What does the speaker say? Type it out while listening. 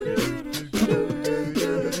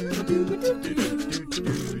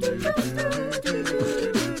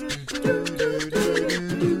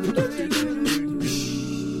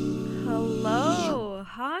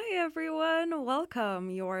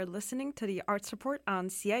listening to the Arts Report on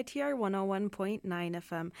CITR 101.9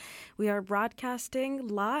 FM. We are broadcasting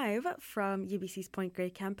live from UBC's Point Grey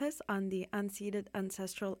campus on the unceded,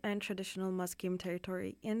 ancestral, and traditional Musqueam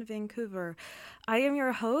territory in Vancouver. I am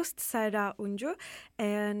your host, Saida Unju,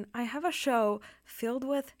 and I have a show filled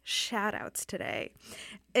with shout-outs today.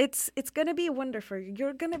 It's going to be wonderful.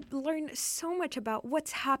 You're going to learn so much about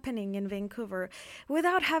what's happening in Vancouver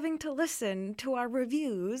without having to listen to our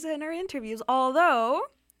reviews and our interviews, although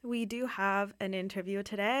we do have an interview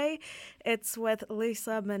today. It's with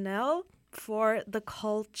Lisa Mennel for the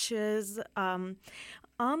Cultch's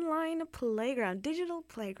online playground, digital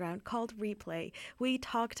playground called Replay. We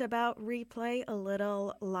talked about Replay a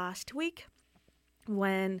little last week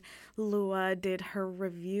when Lua did her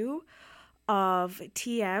review of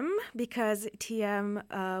TM, because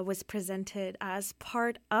TM was presented as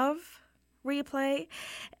part of Replay,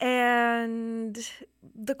 and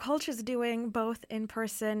the Cultch is doing both in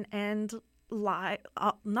person and live,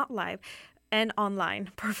 not live, and online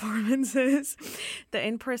performances. The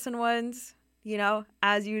in-person ones, you know,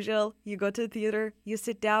 as usual, you go to the theater, you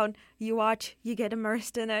sit down, you watch, you get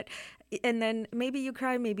immersed in it, and then maybe you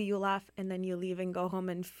cry, maybe you laugh, and then you leave and go home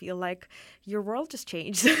and feel like your world just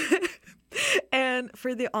changed. And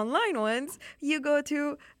for the online ones, you go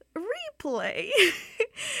to Replay.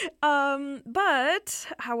 But,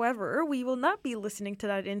 however, we will not be listening to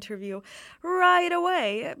that interview right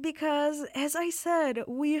away because, as I said,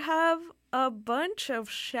 we have a bunch of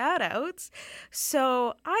shout-outs.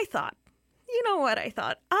 So I thought, you know what I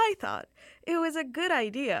thought? I thought it was a good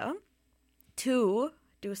idea to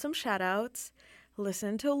do some shout-outs,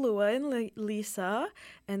 listen to Lua and Lisa,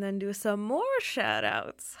 and then do some more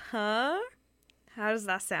shout-outs, huh? How does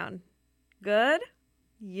that sound? Good?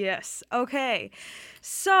 Yes. Okay.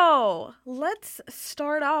 So let's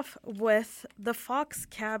start off with the Fox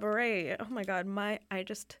Cabaret. Oh my God,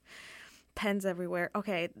 pens everywhere.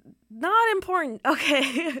 Okay, not important.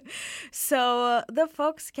 Okay. So the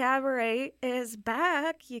Fox Cabaret is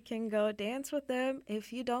back. You can go dance with them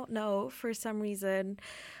if you don't know for some reason.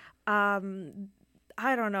 I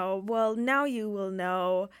don't know. Well, now you will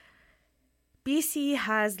know. BC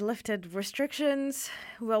has lifted restrictions.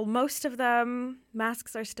 Well, most of them,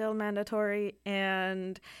 masks are still mandatory,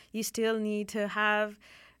 and you still need to have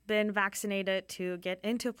been vaccinated to get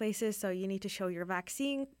into places, so you need to show your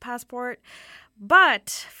vaccine passport.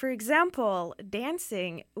 But, for example,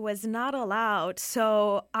 dancing was not allowed.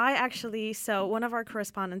 So one of our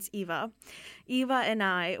correspondents, Eva and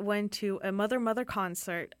I went to a Mother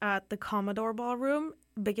concert at the Commodore Ballroom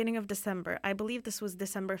beginning of December. I believe this was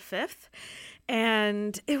December 5th.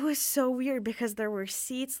 And it was so weird because there were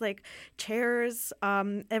seats, like chairs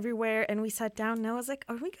everywhere. And we sat down and I was like,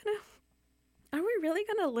 are we really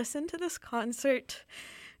gonna listen to this concert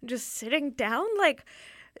just sitting down? Like,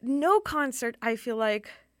 no concert, I feel like,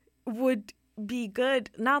 would be good.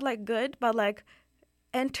 Not like good, but like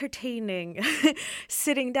entertaining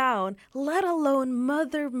sitting down, let alone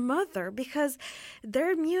Mother, because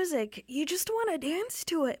their music, you just want to dance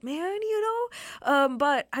to it, man, you know?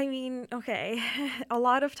 But I mean, okay, a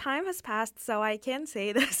lot of time has passed, so I can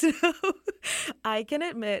say this. I can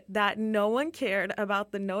admit that no one cared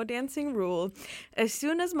about the no dancing rule. As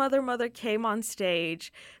soon as Mother came on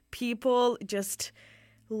stage, people just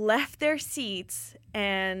left their seats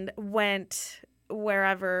and went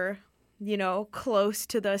wherever, you know, close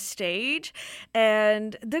to the stage.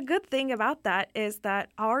 And the good thing about that is that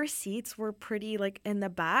our seats were pretty like in the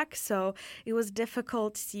back, so it was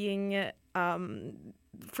difficult seeing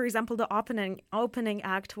for example, the opening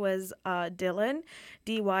act was Dylan,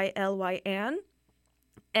 Dylyn.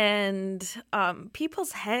 And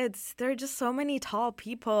people's heads, there are just so many tall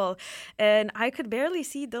people, and I could barely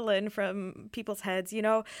see Dylan from people's heads, you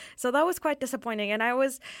know? So that was quite disappointing, and I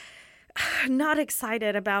was not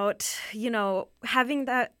excited about, you know, having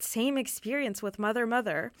that same experience with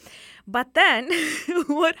Mother. But then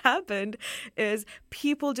what happened is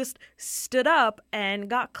people just stood up and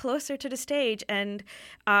got closer to the stage, and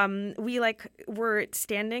we were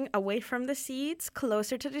standing away from the seats,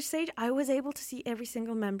 closer to the stage. I was able to see every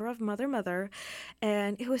single member of Mother,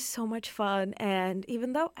 and it was so much fun. And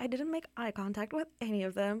even though I didn't make eye contact with any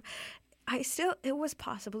of them, it was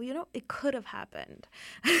possible, you know, it could have happened.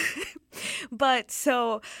 But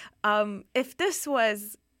so if this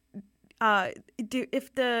was,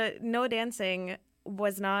 if the no dancing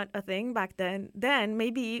was not a thing back then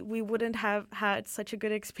maybe we wouldn't have had such a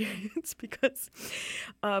good experience because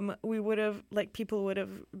people would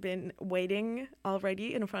have been waiting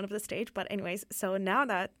already in front of the stage. But anyways, so now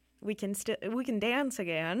that we can dance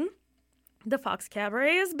again, The Fox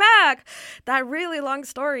Cabaret is back. That really long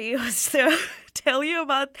story was to tell you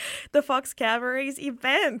about the Fox Cabaret's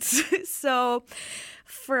events. So,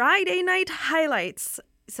 Friday night highlights.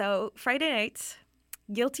 So, Friday nights,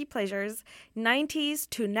 guilty pleasures, 90s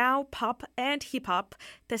to now pop and hip hop.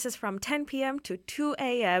 This is from 10 p.m. to 2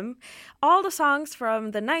 a.m. All the songs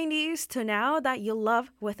from the 90s to now that you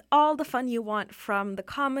love with all the fun you want from the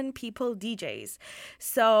common people DJs.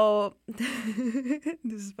 So, this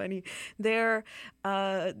is funny. Their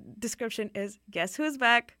description is, guess who's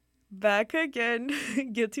back? Back again.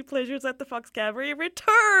 Guilty Pleasures at the Fox Cabaret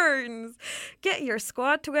returns. Get your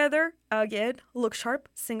squad together again. Look sharp,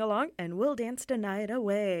 sing along, and we'll dance the night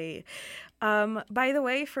away. By the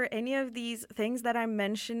way, for any of these things that I'm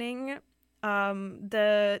mentioning,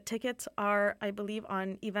 the tickets are, I believe,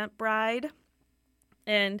 on Eventbrite.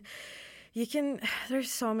 And there's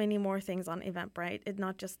so many more things on Eventbrite. It's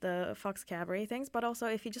not just the Fox Cabaret things, but also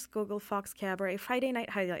if you just Google Fox Cabaret Friday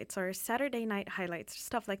night highlights or Saturday night highlights,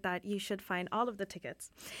 stuff like that, you should find all of the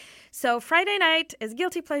tickets. So Friday night is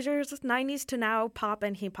Guilty Pleasures, 90s to now, pop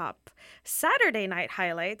and hip hop. Saturday night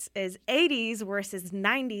highlights is 80s versus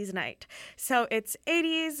 90s night. So it's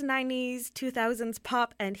 80s, 90s, 2000s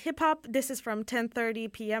pop and hip hop. This is from 10:30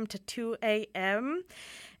 p.m. to 2 a.m.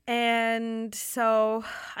 And so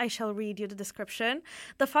I shall read you the description.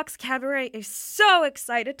 The Fox Cabaret is so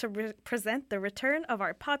excited to present the return of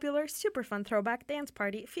our popular, super fun throwback dance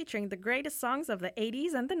party featuring the greatest songs of the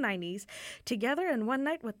 80s and the 90s together in one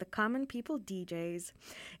night with the common people DJs.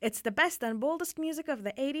 It's the best and boldest music of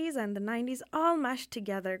the 80s and the 90s all mashed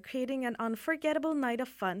together, creating an unforgettable night of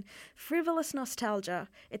fun, frivolous nostalgia.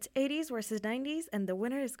 It's 80s versus 90s, and the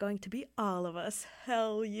winner is going to be all of us.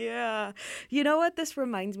 Hell yeah. You know what this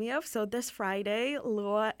reminds me of? So this Friday,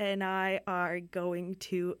 Lua and I are going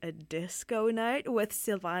to a disco night with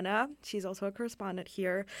Silvana. She's also a correspondent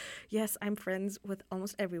here. Yes, I'm friends with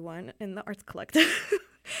almost everyone in the Arts Collective.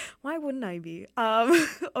 Why wouldn't I be?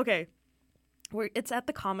 Okay. It's at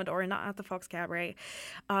the Commodore, not at the Fox Cabaret.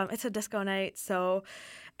 It's a disco night,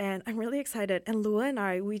 and I'm really excited. And Lua and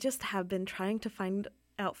I, we just have been trying to find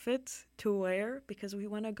outfits to wear because we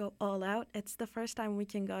want to go all out. It's the first time we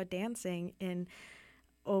can go dancing in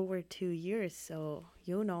over 2 years, so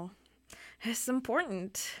it's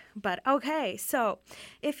important. But okay, so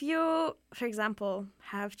if you, for example,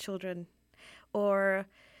 have children, or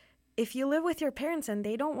if you live with your parents and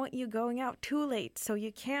they don't want you going out too late, so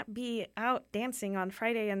you can't be out dancing on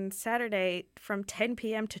Friday and Saturday from 10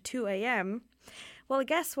 p.m. to 2 a.m., well,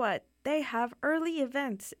 guess what? They have early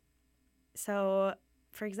events. So,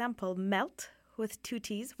 for example, Melt with 2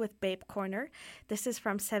 T's with Babe Corner. This is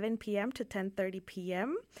from 7 p.m. to 10:30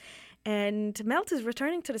 p.m. And Melt is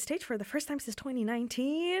returning to the stage for the first time since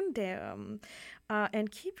 2019. Damn. And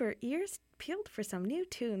keep your ears peeled for some new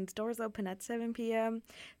tunes. Doors open at 7 p.m.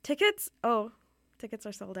 Tickets are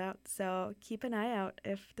sold out. So keep an eye out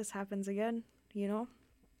if this happens again,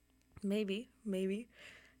 Maybe.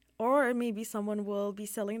 Or maybe someone will be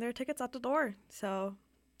selling their tickets at the door. So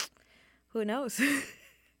who knows?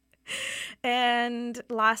 And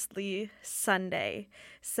lastly, Sunday.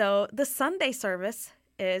 So the Sunday service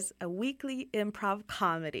is a weekly improv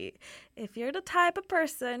comedy. If you're the type of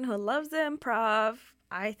person who loves improv,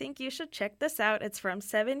 I think you should check this out. It's from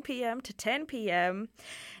 7 p.m. to 10 p.m.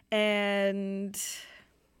 And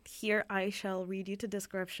here I shall read you the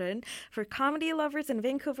description. For comedy lovers in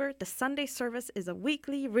Vancouver, the Sunday service is a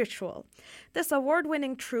weekly ritual. This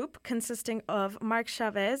award-winning troupe, consisting of Mark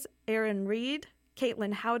Chavez, Aaron Reed,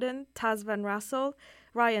 Caitlin Howden, Taz Van Russell,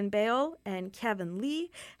 Ryan Bale, and Kevin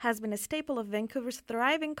Lee, has been a staple of Vancouver's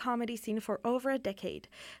thriving comedy scene for over a decade.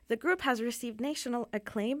 The group has received national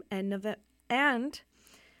acclaim, and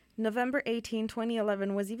November 18,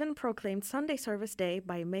 2011 was even proclaimed Sunday Service Day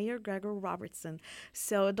by Mayor Gregor Robertson.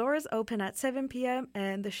 So doors open at 7 p.m.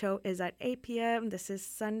 and the show is at 8 p.m. This is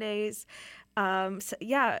Sundays.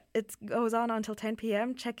 It goes on until 10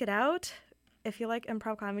 p.m. Check it out. If you like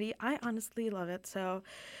improv comedy, I honestly love it. So,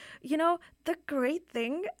 the great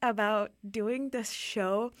thing about doing this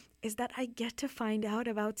show is that I get to find out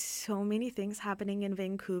about so many things happening in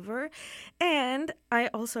Vancouver. And I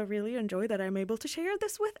also really enjoy that I'm able to share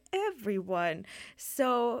this with everyone.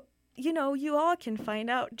 So, you all can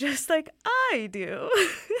find out just like I do.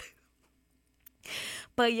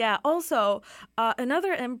 But yeah, also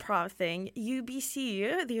another improv thing,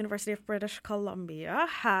 UBC, the University of British Columbia,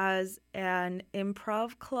 has an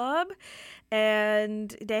improv club,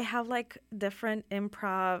 and they have like different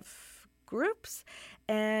improv groups,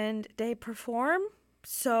 and they perform.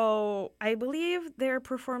 So I believe their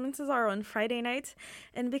performances are on Friday nights,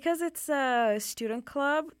 and because it's a student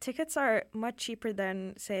club, tickets are much cheaper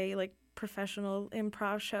than, say, like professional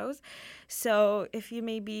improv shows. So if you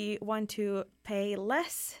maybe want to pay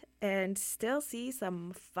less and still see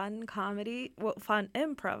some fun comedy, well, fun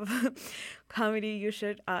improv comedy, you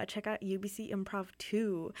should check out UBC Improv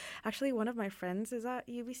 2. Actually, one of my friends is at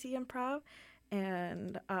UBC Improv,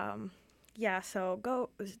 and yeah, so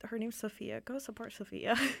go, her name's Sophia. Go support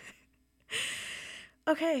Sophia.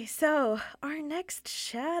 Okay, so our next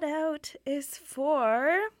shout out is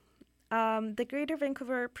for the Greater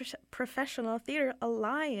Vancouver Professional Theatre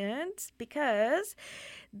Alliance, because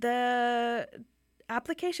the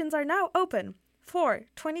applications are now open for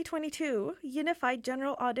 2022 Unified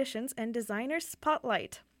General Auditions and Designer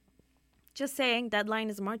Spotlight. Just saying, deadline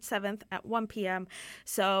is March 7th at 1 p.m.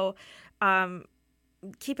 So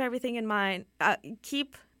keep everything in mind.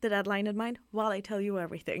 Keep the deadline in mind while I tell you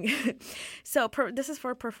everything. So this is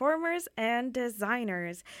for performers and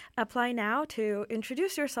designers. Apply now to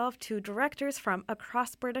introduce yourself to directors from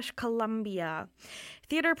across British Columbia.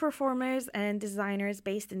 Theatre performers and designers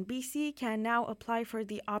based in BC can now apply for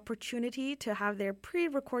the opportunity to have their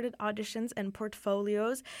pre-recorded auditions and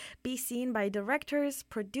portfolios be seen by directors,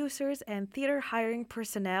 producers, and theatre hiring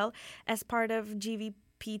personnel as part of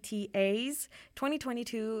GVPTA's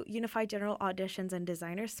 2022 Unified General Auditions and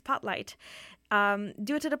Designer Spotlight.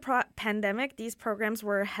 Due to the pandemic, these programs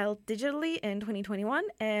were held digitally in 2021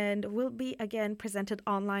 and will be again presented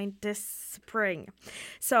online this spring.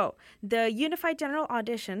 So the Unified General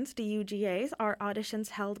Auditions, the UGAs, are auditions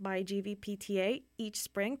held by GVPTA each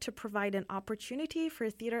spring to provide an opportunity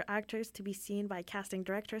for theater actors to be seen by casting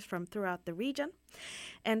directors from throughout the region.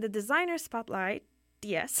 And the Designer Spotlight,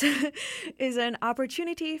 yes, is an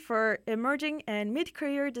opportunity for emerging and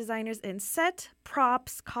mid-career designers in set,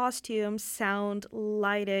 props, costumes, sound,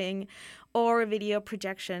 lighting, or video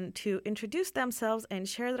projection to introduce themselves and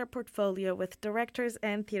share their portfolio with directors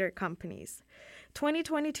and theater companies.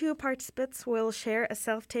 2022 participants will share a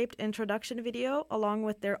self-taped introduction video along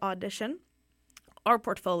with their audition or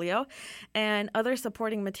portfolio and other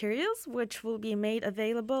supporting materials, which will be made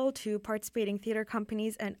available to participating theater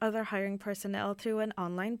companies and other hiring personnel through an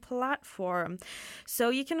online platform.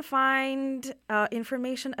 So you can find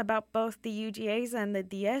information about both the UGAs and the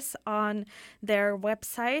DS on their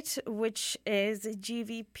website, which is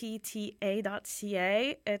gvpta.ca.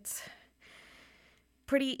 It's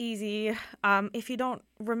pretty easy. If you don't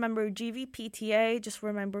remember GVPTA, just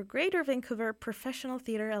remember Greater Vancouver Professional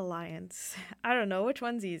Theatre Alliance. I don't know which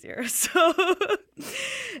one's easier. So,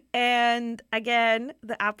 and again,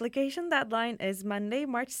 the application deadline is Monday,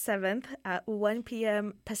 March 7th at 1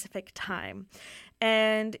 p.m. Pacific time.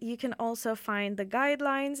 And you can also find the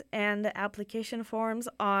guidelines and the application forms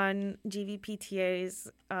on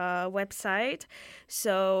GVPTA's website.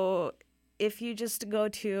 So if you just go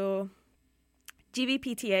to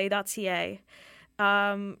gvpta.ca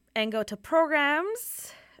and go to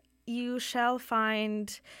programs, you shall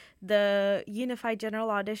find the Unified General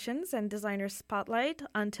Auditions and Designer Spotlight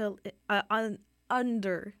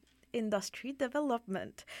under Industry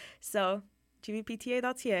Development. So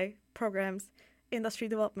gvpta.ca, programs, Industry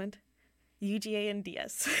Development, UGA and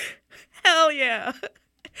DS. Hell yeah!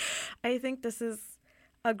 I think this is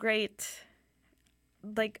a great...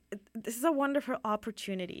 this is a wonderful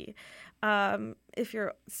opportunity. If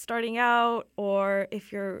you're starting out or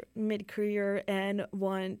if you're mid-career and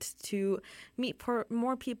want to meet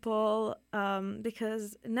more people,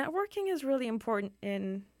 because networking is really important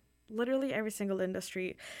in literally every single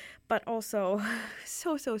industry, but also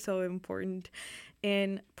so important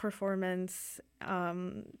in performance,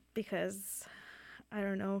 because, I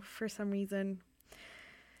don't know, for some reason,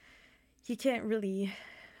 you can't really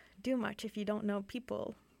do much if you don't know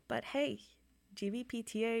people. But hey,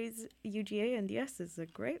 GVPTA's UGA and DS is a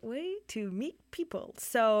great way to meet people.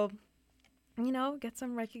 So, get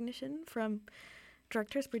some recognition from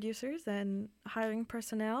directors, producers, and hiring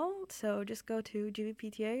personnel. So just go to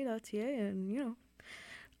gvpta.ca and,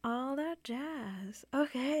 all that jazz.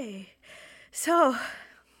 Okay. So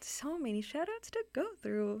many shout-outs to go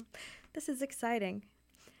through. This is exciting.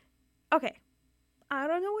 Okay. I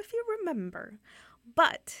don't know if you remember,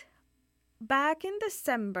 but back in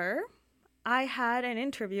December, I had an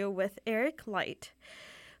interview with Eric Light,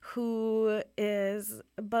 who is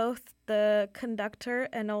both the conductor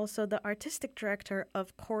and also the artistic director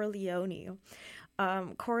of Chor Leoni.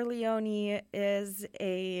 Chor Leoni is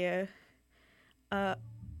a...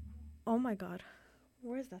 oh my god,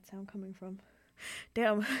 where's that sound coming from?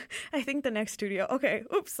 Damn, I think the next studio. Okay,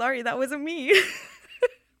 oops, sorry, that wasn't me.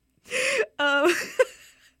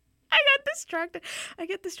 I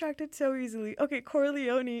get distracted so easily. Okay, Chor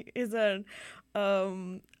Leoni is an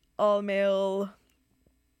all-male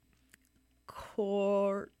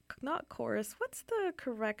not chorus. What's the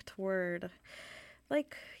correct word?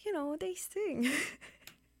 Like, they sing.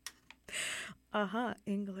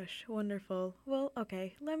 English. Wonderful. Well,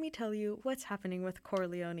 okay, let me tell you what's happening with Chor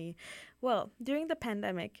Leoni. Well, during the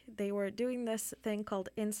pandemic, they were doing this thing called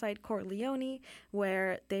Inside Chor Leoni,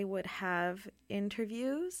 where they would have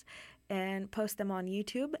interviews and post them on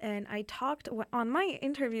YouTube. And I talked on my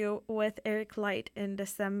interview with Eric Light in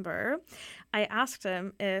December. I asked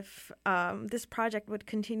him if this project would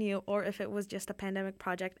continue or if it was just a pandemic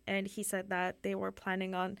project. And he said that they were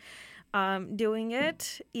planning on doing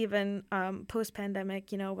it even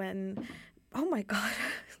post-pandemic, when, oh my God,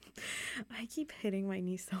 I keep hitting my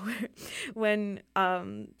knee so weird, when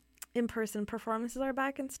in-person performances are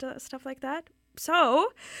back and stuff like that.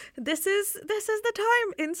 So this is the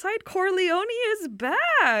time. Inside Chor Leoni is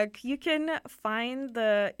back. You can find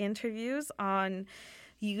the interviews on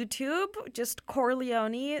YouTube. Just Chor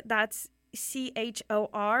Leoni. That's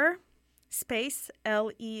CHOR space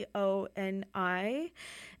LEONI.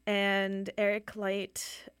 And Eric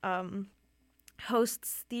Light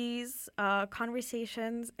hosts these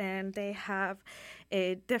conversations, and they have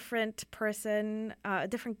a different person, a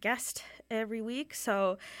different guest every week.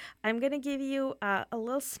 So I'm going to give you a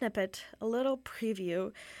little snippet, a little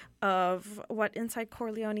preview of what Inside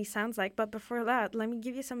Chor Leoni sounds like. But before that, let me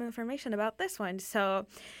give you some information about this one. So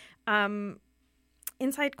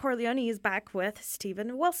Inside Chor Leoni is back with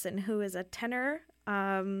Steven Wilson, who is a tenor.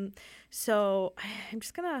 So I'm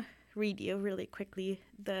just going to read you really quickly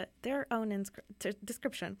their own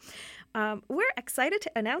description. We're excited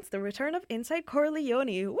to announce the return of Inside Chor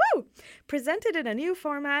Leoni. Woo! Presented in a new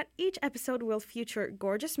format, each episode will feature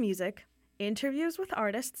gorgeous music, interviews with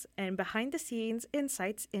artists, and behind-the-scenes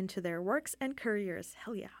insights into their works and careers.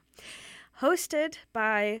 Hell yeah. Hosted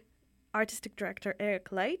by Artistic Director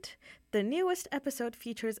Eric Light, the newest episode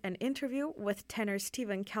features an interview with tenor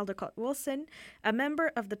Stephen Caldecott Wilson, a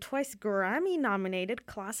member of the twice Grammy-nominated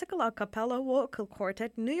classical a cappella vocal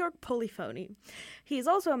quartet New York Polyphony. He is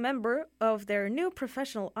also a member of their new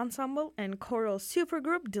professional ensemble and choral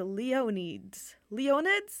supergroup, the Leonids.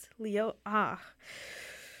 Leonids?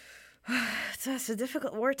 That's a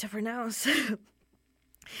difficult word to pronounce.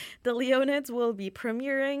 The Leonids will be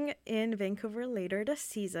premiering in Vancouver later this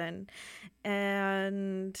season.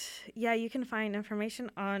 And yeah, you can find information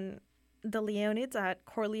on the Leonids at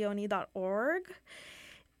chorleoni.org.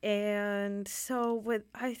 And so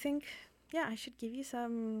I should give you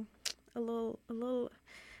a little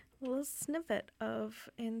snippet of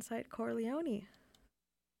Inside Chor Leoni.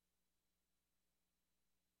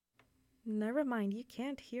 Never mind, you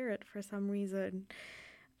can't hear it for some reason.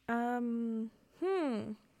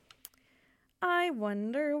 I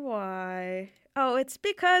wonder why. Oh, it's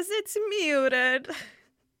because it's muted.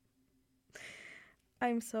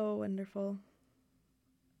 I'm so wonderful.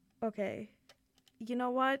 Okay. You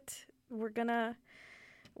know what? We're gonna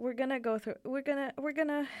go through. We're gonna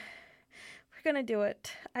do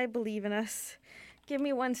it. I believe in us. Give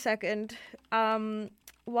me 1 second.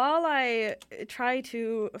 While I try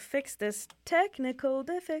to fix this technical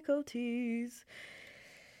difficulties,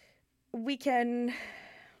 we can,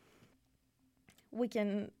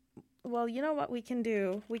 well, you know what we can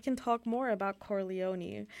do? We can talk more about Chor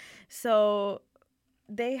Leoni. So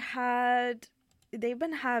they've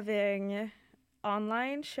been having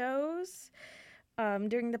online shows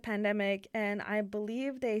during the pandemic, and I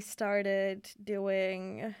believe they started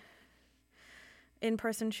doing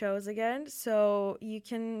in-person shows again. So you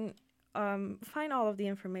can find all of the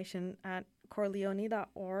information at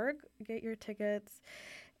chorleoni.org. Get your tickets.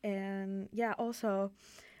 And yeah, also,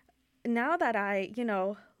 now that I,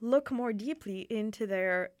 look more deeply into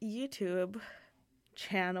their YouTube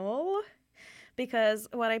channel, because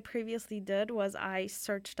what I previously did was I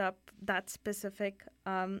searched up that specific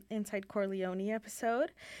Inside Chor Leoni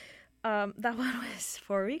episode. That one was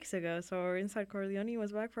 4 weeks ago, so Inside Chor Leoni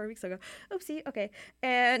was back 4 weeks ago. Oopsie, okay.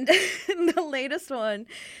 And the latest one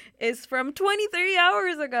is from 23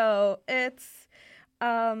 hours ago. It's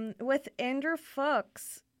with Andrew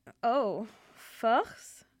Fox. Oh,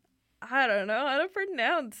 Fox? I don't know how to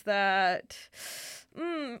pronounce that.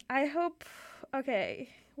 I hope... Okay,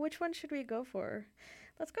 which one should we go for?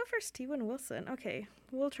 Let's go for Steven Wilson. Okay,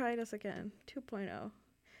 we'll try this again. 2.0.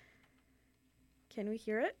 Can we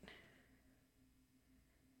hear it?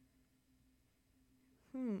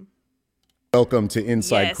 Welcome to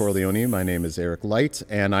Inside Chor Leoni. My name is Eric Light,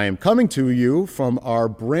 and I am coming to you from our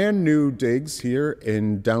brand new digs here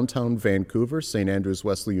in downtown Vancouver, St. Andrew's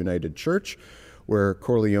Wesley United Church, where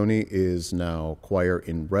Chor Leoni is now choir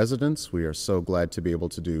in residence. We are so glad to be able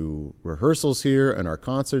to do rehearsals here and our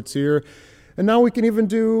concerts here. And now we can even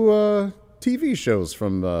do TV shows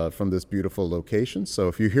from this beautiful location. So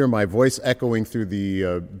if you hear my voice echoing through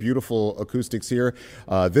the beautiful acoustics here,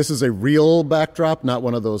 this is a real backdrop, not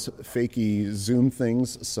one of those fakey Zoom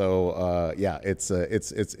things. So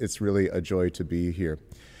it's really a joy to be here.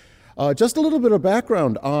 Just a little bit of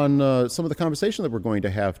background on some of the conversation that we're going to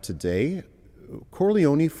have today. Chor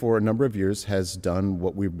Leoni, for a number of years, has done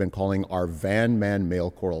what we've been calling our Van Man Male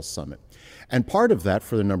Choral Summit. And part of that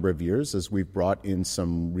for a number of years is we've brought in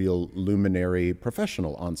some real luminary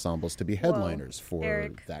professional ensembles to be headliners for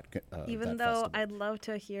Eric, that even that though festival. I'd love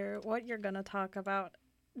to hear what you're going to talk about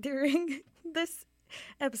during this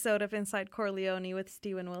episode of Inside Chor Leoni with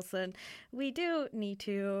Stephen Wilson, we do need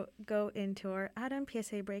to go into our Adam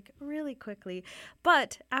PSA break really quickly.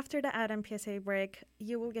 But after the Adam PSA break,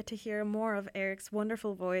 you will get to hear more of Eric's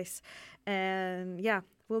wonderful voice. And yeah,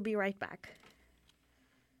 we'll be right back.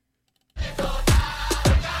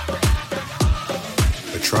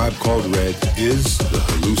 A Tribe Called Red is the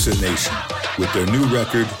hallucination with their new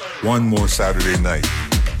record, One More Saturday Night,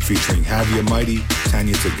 featuring Javier Mighty,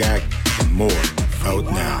 Tanya Tagak, and more, out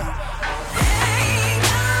now.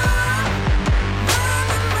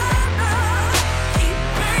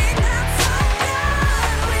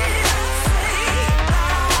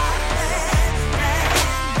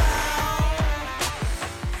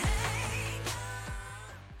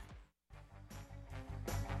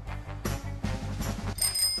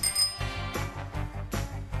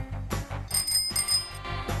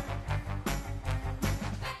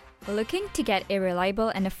 Looking to get a reliable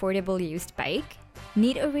and affordable used bike?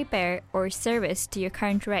 Need a repair or service to your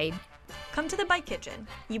current ride? Come to the Bike Kitchen,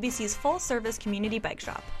 UBC's full-service community bike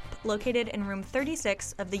shop, located in room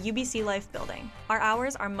 36 of the UBC Life building. Our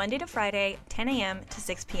hours are Monday to Friday, 10 a.m. to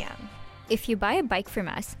 6 p.m. If you buy a bike from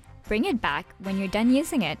us, bring it back when you're done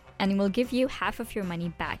using it and we'll give you half of your money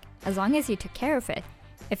back as long as you took care of it.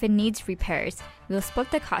 If it needs repairs, we'll split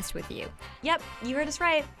the cost with you. Yep, you heard us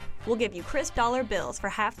right. We'll give you crisp dollar bills for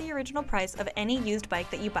half the original price of any used bike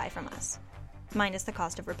that you buy from us, minus the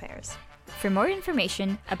cost of repairs. For more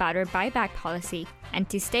information about our buyback policy and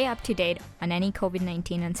to stay up to date on any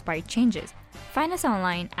COVID-19 inspired changes, find us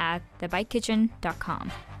online at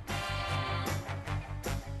thebikekitchen.com.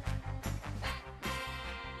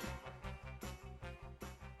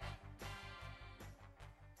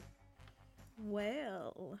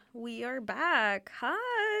 Well, we are back. Hi.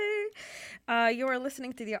 You are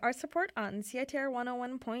listening to the Art Support on CITR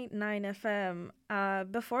 101.9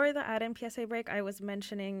 FM. Before the Adam PSA break, I was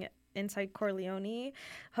mentioning Inside Chor Leoni,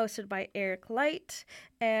 hosted by Eric Light,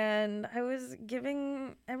 and I was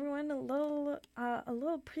giving everyone a little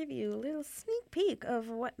preview, a little sneak peek of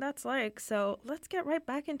what that's like. So let's get right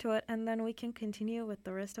back into it, and then we can continue with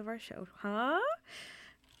the rest of our show. Huh?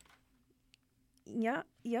 Yeah.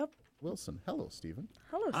 Yep. Wilson, hello, Stephen.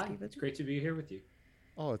 Hello, Hi, Stephen. it's great to be here with you.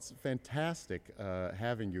 Oh, it's fantastic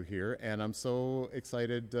having you here, and I'm so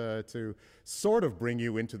excited to sort of bring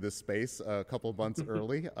you into this space a couple months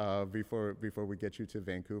early before we get you to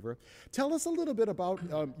Vancouver. Tell us a little bit about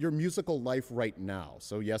your musical life right now.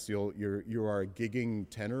 So yes, you are a gigging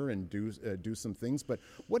tenor and do some things, but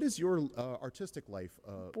what is your artistic life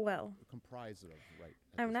comprised of right?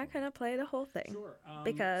 I'm not going to play the whole thing. Sure.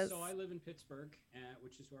 Because so I live in Pittsburgh,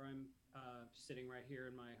 which is where I'm sitting right here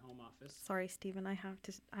in my home office. Sorry, Stephen, I have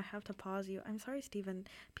to pause you. I'm sorry, Stephen.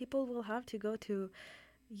 People will have to go to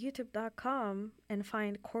youtube.com and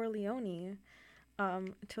find Chor Leoni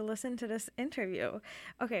to listen to this interview.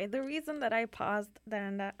 Okay, the reason that I paused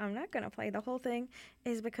and that I'm not going to play the whole thing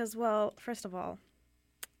is because, well, first of all,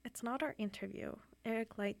 it's not our interview.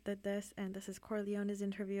 Eric Light did this, and this is Chor Leoni's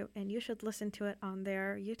interview, and you should listen to it on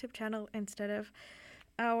their YouTube channel instead of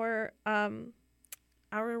our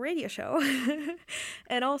radio show.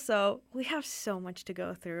 And also, we have so much to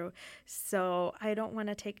go through, so I don't want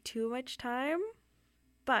to take too much time.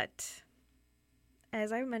 But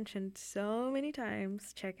as I've mentioned so many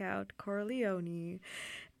times, check out Chor Leoni.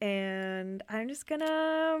 And I'm just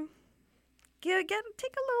gonna take a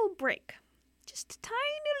little break. Just a tiny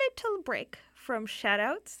little break from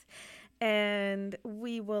shoutouts. And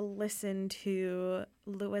we will listen to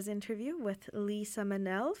Lua's interview with Lisa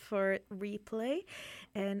Mennel for replay.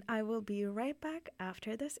 And I will be right back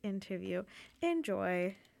after this interview.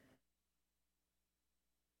 Enjoy.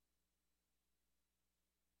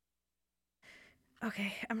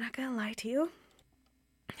 Okay, I'm not gonna lie to you.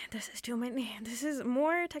 This is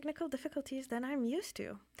more technical difficulties than I'm used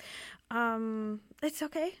to. It's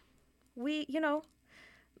okay.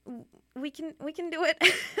 we can do it.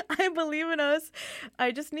 I believe in us.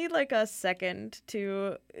 I just need like a second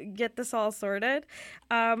to get this all sorted.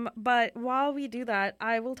 But while we do that,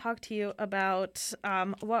 I will talk to you about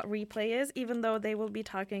what replay is, even though they will be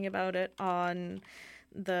talking about it on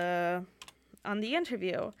the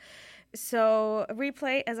interview. So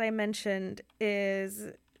replay, as I mentioned, is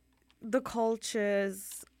the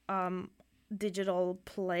Cultch's digital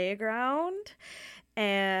playground.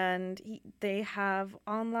 And they have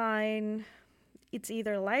online, it's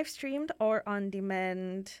either live streamed or on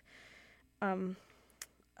demand,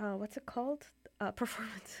 what's it called?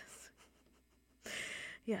 Performances.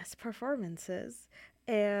 Yes, performances.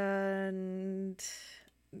 And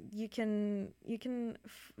you can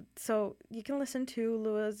listen to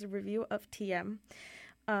Lua's review of TM.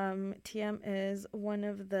 TM is one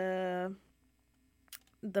of the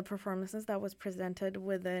performances that was presented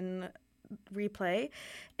within replay,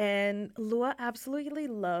 and Lua absolutely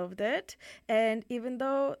loved it. And even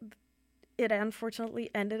though it unfortunately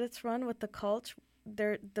ended its run with the Cultch,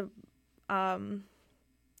 the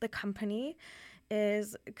company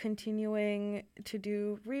is continuing to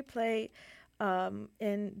do replay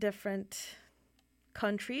in different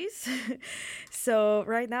countries. So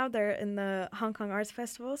right now they're in the Hong Kong Arts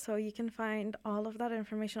Festival, so you can find all of that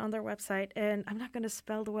information on their website. And I'm not going to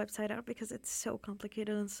spell the website out because it's so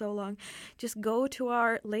complicated and so long. Just go to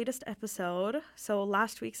our latest episode, so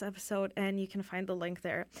last week's episode, and you can find the link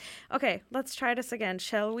there. Okay, let's try this again,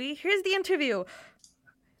 shall we? Here's the interview.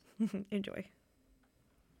 Enjoy.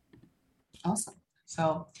 Awesome.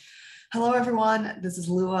 So hello, everyone. This is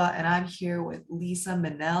Lua, and I'm here with Lisa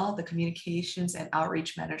Mennel, the Communications and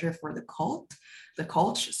Outreach Manager for the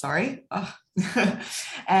Cultch, sorry.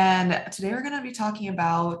 And today we're going to be talking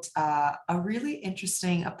about a really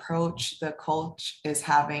interesting approach the Cultch is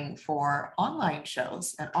having for online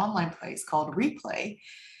shows and online plays called Replay.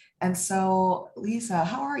 And so, Lisa,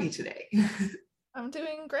 how are you today? I'm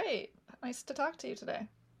doing great. Nice to talk to you today.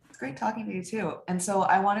 It's great talking to you too. And so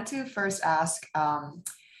I wanted to first ask,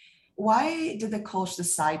 why did the Cultch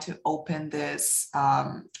decide to open this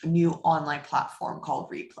new online platform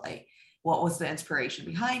called Replay? What was the inspiration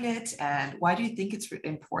behind it, and why do you think it's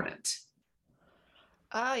important?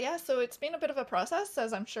 So it's been a bit of a process,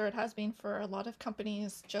 as I'm sure it has been for a lot of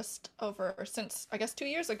companies, just since, I guess, 2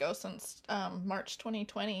 years ago, since March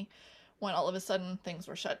 2020, when all of a sudden things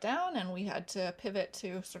were shut down and we had to pivot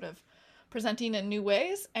to sort of presenting in new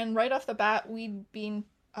ways. And right off the bat, we'd been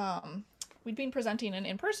presenting an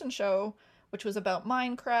in-person show, which was about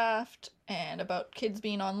Minecraft and about kids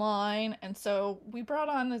being online. And so we brought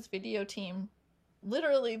on this video team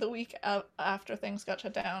literally the week after things got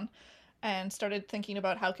shut down and started thinking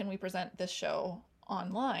about how can we present this show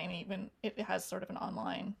online. Even it has sort of an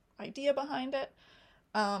online idea behind it.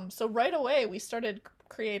 So right away we started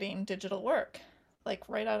creating digital work, like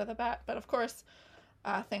right out of the bat. But of course,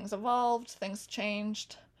 things evolved, things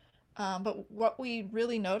changed. But what we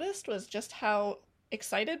really noticed was just how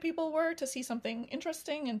excited people were to see something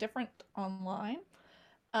interesting and different online,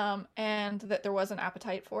 and that there was an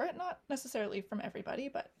appetite for it, not necessarily from everybody,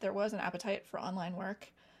 but there was an appetite for online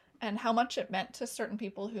work, and how much it meant to certain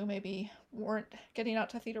people who maybe weren't getting out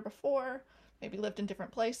to theater before, maybe lived in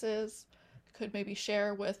different places, could maybe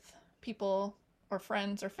share with people or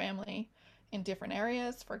friends or family in different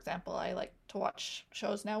areas. For example, I like to watch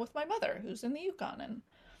shows now with my mother who's in the Yukon,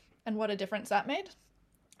 and what a difference that made.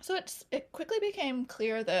 So it quickly became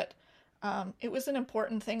clear that it was an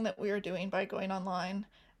important thing that we were doing by going online.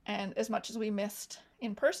 And as much as we missed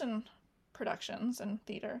in-person productions and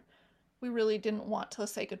theater, we really didn't want to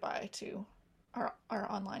say goodbye to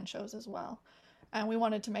our online shows as well. And we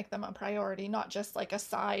wanted to make them a priority, not just like a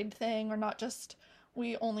side thing, or not just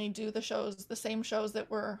we only do the same shows that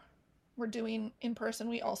we're doing in person.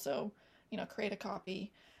 We also, create a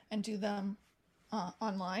copy and do them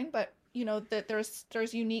online, but that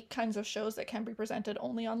there's unique kinds of shows that can be presented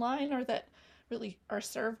only online, or that really are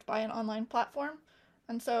served by an online platform.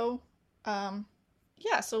 And so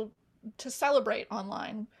so to celebrate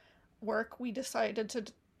online work, we decided to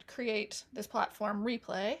create this platform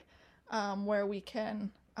Replay, where we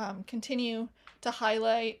can continue to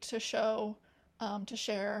highlight, to show, to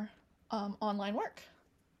share online work.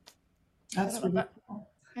 That's really cool.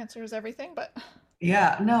 Answers everything, but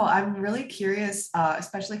yeah, no, I'm really curious,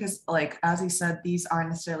 especially because, like, as you said, these aren't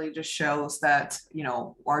necessarily just shows that,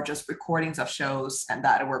 are just recordings of shows and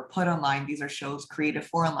that were put online. These are shows created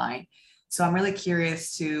for online. So I'm really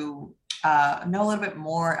curious to know a little bit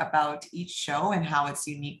more about each show and how it's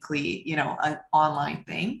uniquely, an online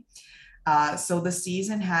thing. So the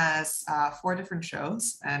season has 4 different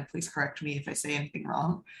shows, and please correct me if I say anything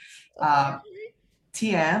wrong.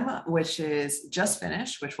 TM, which is just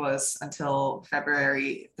finished, which was until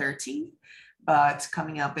February 13th, but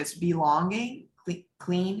coming up is Belonging,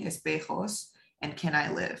 Clean Espejos, and Can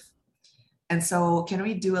I Live? And so can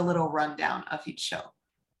we do a little rundown of each show?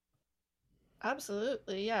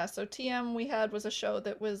 Absolutely, yeah. So TM we had was a show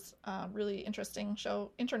that was a really interesting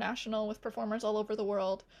show, international, with performers all over the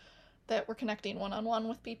world that were connecting one-on-one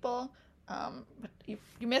with people. But you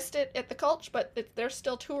missed it at the Cultch, but they're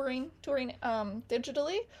still touring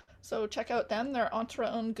digitally. So check out them. They're Entre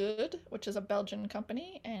Un Good, which is a Belgian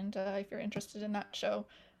company. And if you're interested in that show,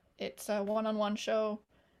 it's a one-on-one show.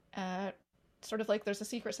 Sort of like there's a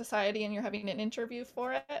secret society and you're having an interview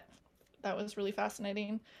for it. That was really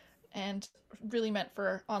fascinating and really meant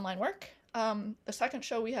for online work. The second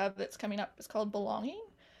show we have that's coming up is called Belonging.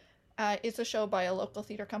 It's a show by a local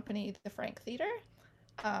theater company, the Frank Theater,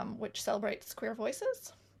 which celebrates queer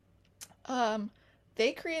voices.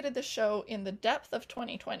 They created the show in the depth of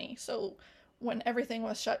 2020. So when everything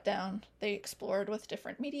was shut down, they explored with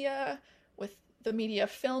different media, with the media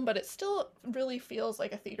film, but it still really feels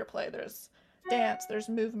like a theater play. There's dance, there's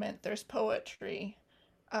movement, there's poetry.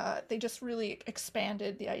 They just really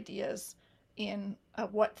expanded the ideas in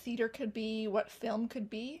what theater could be, what film could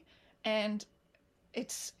be, and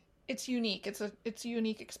it's unique. It's a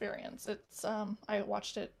unique experience. It's I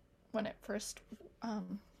watched it when it first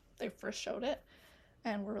they first showed it,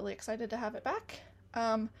 and we're really excited to have it back.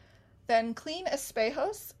 Then Clean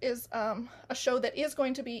Espejos is a show that is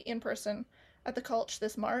going to be in person at the Cultch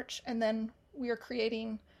this March, and then we are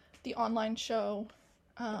creating the online show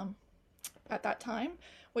at that time,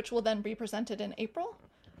 which will then be presented in April.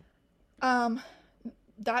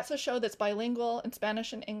 That's a show that's bilingual in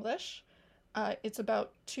Spanish and English. It's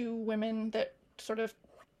about two women that sort of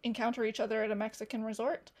encounter each other at a Mexican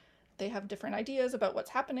resort. They have different ideas about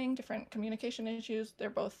what's happening, different communication issues.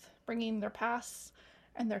 They're both bringing their pasts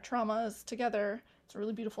and their traumas together. It's a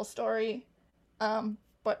really beautiful story.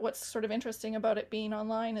 But what's sort of interesting about it being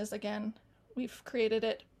online is, again, we've created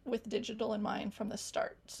it with digital in mind from the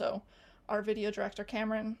start. So our video director,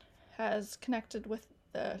 Cameron, has connected with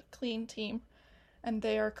the Clean team, and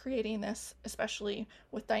they are creating this especially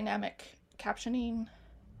with dynamic captioning.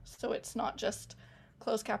 So it's not just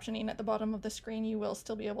closed captioning at the bottom of the screen. You will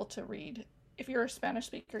still be able to read. If you're a Spanish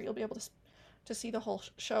speaker, you'll be able to see the whole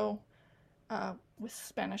show with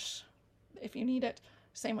Spanish if you need it.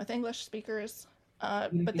 Same with English speakers.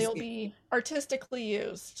 But they'll be artistically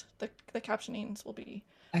used. The captionings will be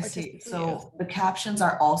I see. So the captions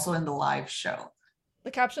are also in the live show.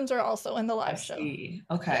 The captions are also in the live show.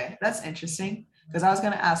 Okay, that's interesting. Because I was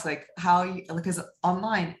going to ask, like, how you, because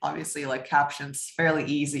online, obviously, like, captions fairly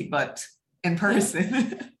easy, but in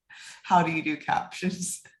person, how do you do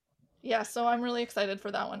captions? Yeah, so I'm really excited for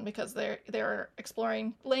that one because they're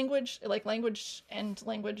exploring language and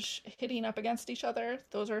language hitting up against each other.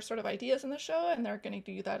 Those are sort of ideas in the show, and they're going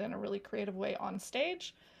to do that in a really creative way on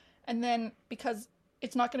stage. And then because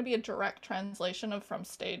it's not going to be a direct translation of from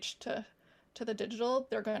stage to the digital,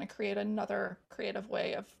 they're going to create another creative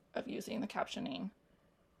way of using the captioning.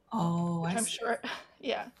 Oh, I'm sure.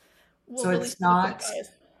 Yeah. So it's not.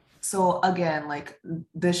 So again, like,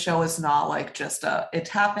 this show is not like just it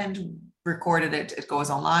happened, recorded it, it goes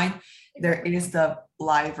online. There is the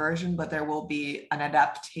live version, but there will be an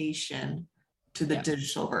adaptation to the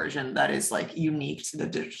digital version that is like unique to the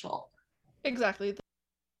digital. Exactly.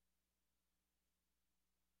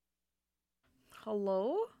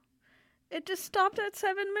 Hello? It just stopped at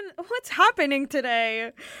 7 minutes. What's happening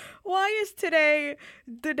today? Why is today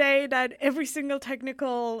the day that every single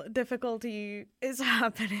technical difficulty is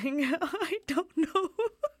happening? I don't know.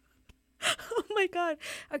 Oh my god.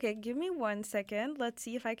 Okay, give me 1 second. Let's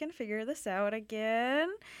see if I can figure this out again.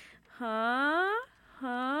 Huh?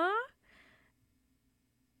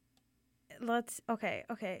 Okay.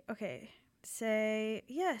 Say,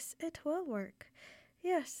 yes, it will work.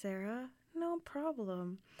 Yes, Sarah, no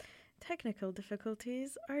problem. Technical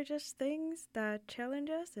difficulties are just things that challenge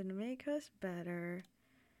us and make us better.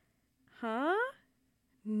 Huh?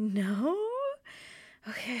 No?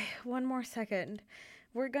 Okay, 1 more second.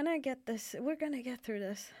 We're gonna get this. We're gonna get through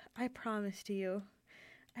this. I promise to you.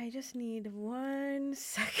 I just need 1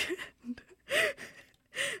 second.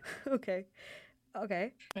 Okay.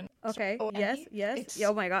 Yes.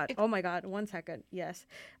 Oh my god. 1 second. Yes.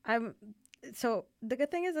 So the good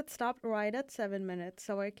thing is it stopped right at 7 minutes,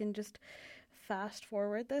 so I can just fast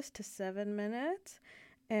forward this to 7 minutes,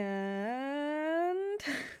 and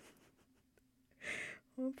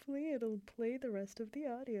hopefully it'll play the rest of the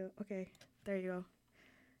audio. Okay, there you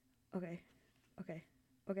go. Okay.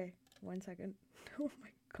 1 second. Oh my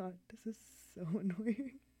god, this is so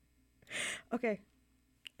annoying. Okay,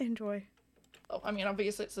 enjoy? Oh, I mean,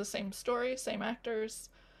 obviously it's the same story, same actors,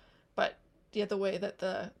 but yeah, the way that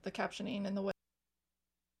the captioning and the way.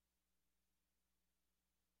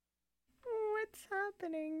 What's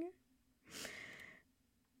happening?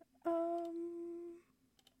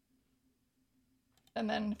 And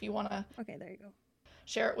then if you want to, okay, there you go,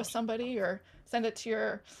 share it with somebody or send it to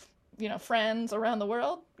your, friends around the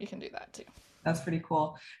world, you can do that too. That's pretty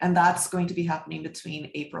cool. And that's going to be happening between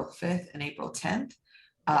April 5th and April 10th.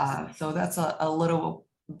 Yes. So that's a little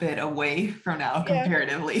bit away from now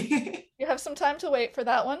comparatively. You have some time to wait for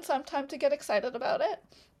that one, some time to get excited about it.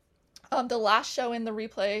 The last show in the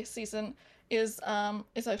replay season is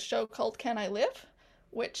a show called Can I Live,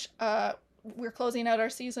 which we're closing out our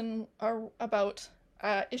season about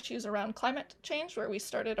issues around climate change, where we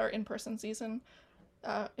started our in-person season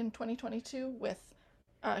in 2022 with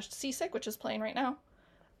Seasick, which is playing right now,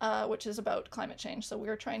 which is about climate change. So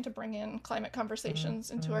we're trying to bring in climate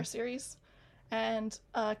conversations into our series. And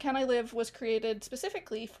Can I Live was created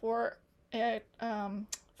specifically for an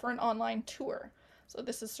online tour. So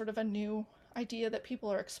this is sort of a new idea that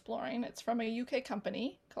people are exploring. It's from a UK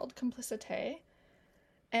company called Complicité.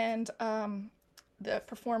 And the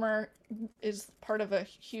performer is part of a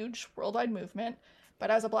huge worldwide movement,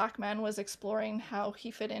 but as a Black man was exploring how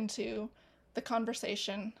he fit into the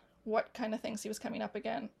conversation, what kind of things he was coming up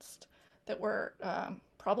against that were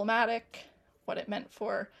problematic, what it meant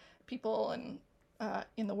for people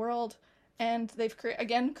in the world. And they've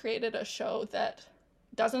created a show that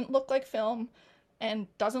doesn't look like film and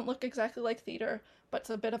doesn't look exactly like theater, but it's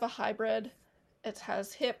a bit of a hybrid. It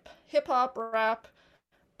has hip-hop, rap,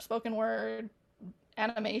 spoken word,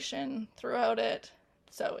 animation throughout it.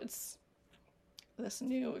 So it's this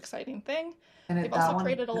new exciting thing. And they've also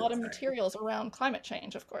created a lot of materials around climate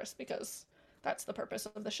change, of course, because that's the purpose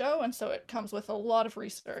of the show. And so it comes with a lot of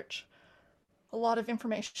research, a lot of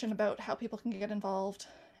information about how people can get involved.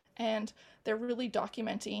 And they're really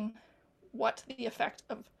documenting what the effect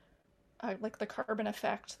of, like the carbon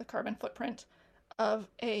effect, the carbon footprint of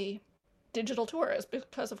a digital tour is,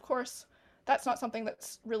 because of course that's not something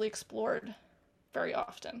that's really explored very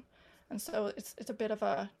often. And so it's a bit of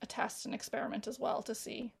a test and experiment as well to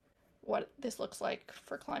see what this looks like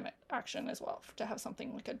for climate action as well, to have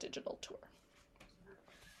something like a digital tour.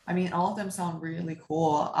 I mean, all of them sound really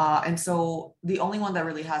cool. And so the only one that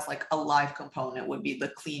really has like a live component would be the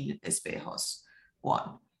Clean Espejos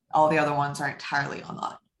one. All the other ones are entirely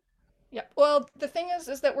online. Yeah, well, the thing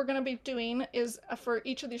is that we're going to be doing is for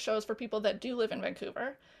each of these shows, for people that do live in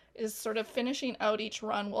Vancouver, is sort of finishing out each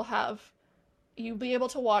run. You'll be able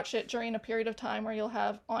to watch it during a period of time where you'll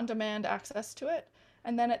have on-demand access to it.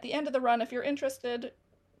 And then at the end of the run, if you're interested,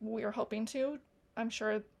 we're hoping to, I'm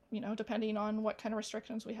sure, depending on what kind of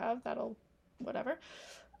restrictions we have, whatever.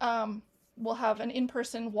 We'll have an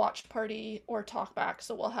in-person watch party or talk back.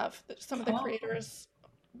 So we'll have some of the creators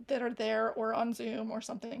that are there or on Zoom or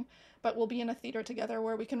something, but we'll be in a theater together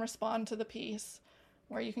where we can respond to the piece,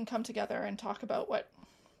 where you can come together and talk about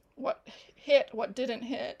what hit, what didn't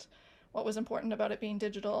hit, what was important about it being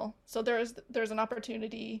digital. So there's an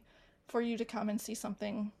opportunity for you to come and see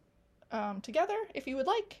something together if you would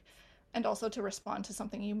like, and also to respond to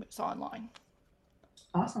something you saw online.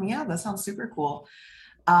 Awesome. Yeah, that sounds super cool.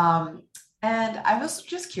 And I was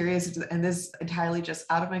just curious, and this entirely just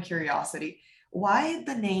out of my curiosity, why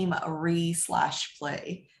the name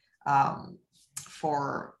Re/Play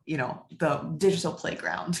for, the digital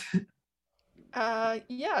playground?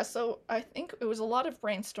 Yeah, so I think it was a lot of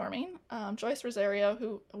brainstorming. Joyce Rosario,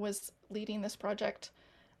 who was leading this project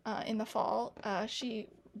in the fall,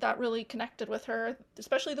 that really connected with her,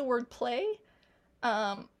 especially the word play.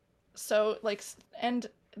 So like, and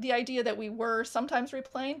the idea that we were sometimes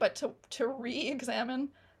replaying, but to re-examine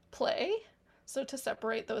play, so to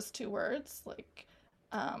separate those two words, like,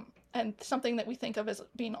 and something that we think of as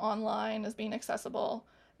being online, as being accessible,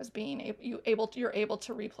 as being you're able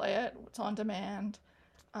to replay it. It's on demand.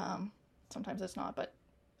 Sometimes it's not, but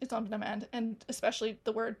it's on demand. And especially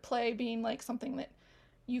the word play being like something that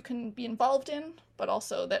you can be involved in, but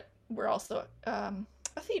also that we're also a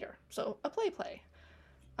theater, so a play.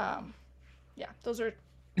 Yeah, those are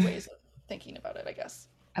ways of thinking about it, I guess.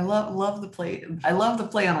 I love the play. I love the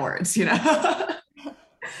play on words,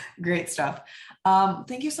 Great stuff.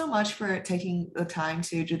 Thank you so much for taking the time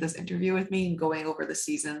to do this interview with me and going over the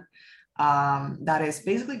season. That is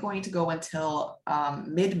basically going to go until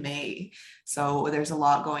mid-May. So there's a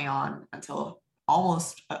lot going on until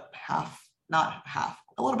almost a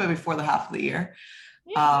little bit before the half of the year.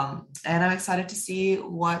 Yeah. And I'm excited to see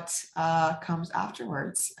what comes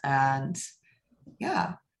afterwards. And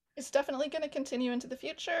yeah. It's definitely going to continue into the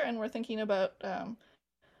future. And we're thinking about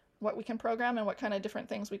what we can program and what kind of different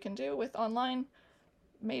things we can do with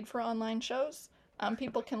made for online shows.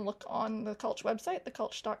 People can look on the Cultch website,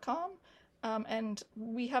 thecultch.com, and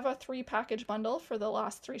we have a 3-package bundle for the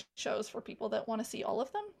last 3 shows. For people that want to see all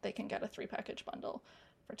of them, they can get a 3-package bundle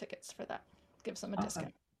for tickets for that. Gives them a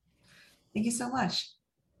discount. Thank you so much.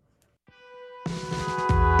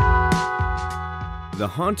 The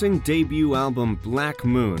haunting debut album Black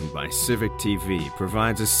Moon by Civic TV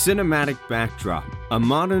provides a cinematic backdrop, a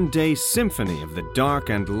modern-day symphony of the dark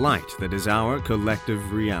and light that is our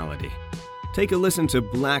collective reality. Take a listen to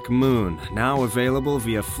Black Moon, now available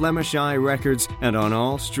via Flemish Eye Records and on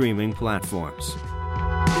all streaming platforms.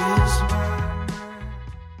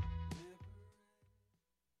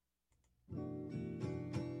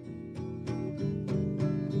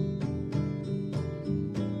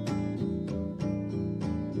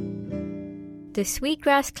 The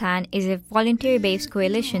Sweetgrass Clan is a volunteer-based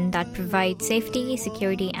coalition that provides safety,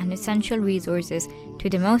 security, and essential resources to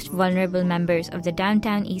the most vulnerable members of the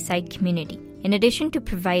downtown Eastside community. In addition to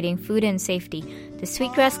providing food and safety, the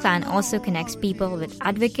Sweetgrass Clan also connects people with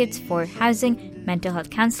advocates for housing, mental health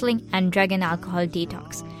counseling, and drug and alcohol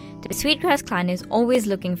detox. The Sweetgrass Clan is always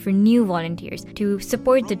looking for new volunteers to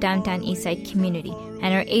support the downtown Eastside community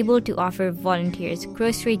and are able to offer volunteers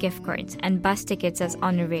grocery gift cards and bus tickets as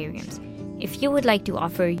honorariums. If you would like to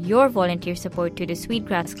offer your volunteer support to the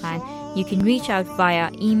Sweetgrass Clan, you can reach out via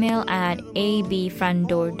email at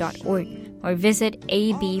abfrontdoor.org or visit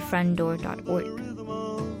abfrontdoor.org.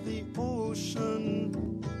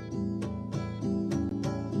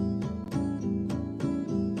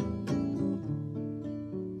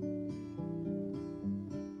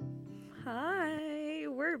 Hi,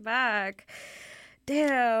 we're back.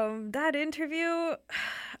 Damn, that interview,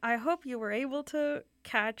 I hope you were able to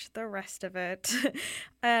catch the rest of it.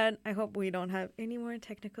 And I hope we don't have any more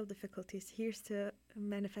technical difficulties. Here's to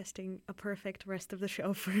manifesting a perfect rest of the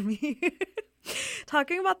show for me.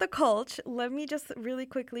 Talking about the Cultch, let me just really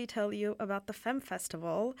quickly tell you about the Femme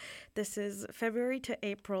Festival. This is February to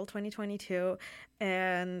April 2022,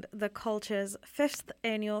 and the Cultch's 5th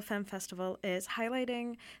annual Femme Festival is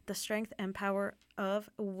highlighting the strength and power of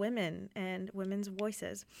women and women's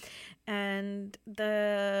voices. And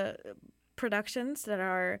the productions that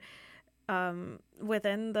are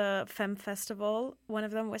within the Femme Festival, one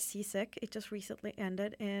of them was Seasick. It just recently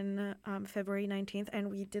ended in February 19th, and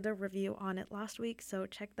we did a review on it last week, so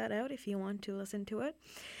check that out if you want to listen to it.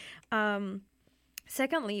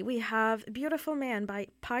 Secondly, we have Beautiful Man by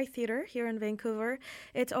Pie Theatre here in Vancouver.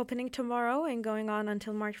 It's opening tomorrow and going on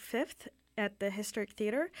until March 5th at the Historic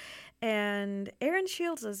Theatre. And Aaron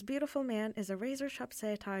Shields' Beautiful Man is a razor-sharp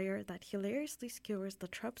satire that hilariously skewers the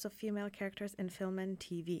tropes of female characters in film and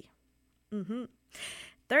TV.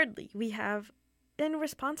 Thirdly, we have In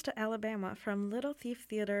Response to Alabama from Little Thief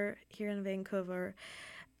Theatre here in Vancouver.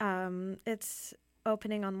 It's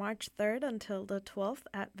opening on March 3rd until the 12th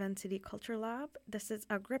at Van City Culture Lab. This is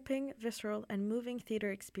a gripping, visceral, and moving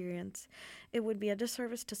theater experience. It would be a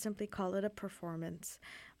disservice to simply call it a performance.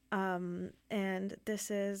 And this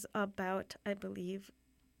is about, I believe,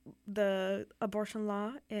 the abortion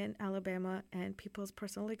law in Alabama and people's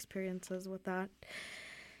personal experiences with that.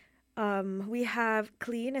 We have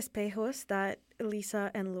Clean Espejos that Lisa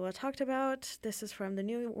and Lua talked about. This is from the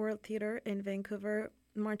New World Theatre in Vancouver,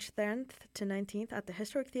 March 10th to 19th at the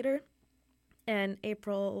Historic Theatre, and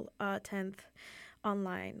April 10th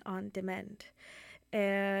online on demand.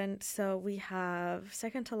 And so we have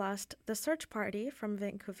second to last, The Search Party from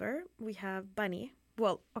Vancouver. We have Bunny.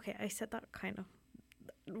 Well, okay, I said that kind of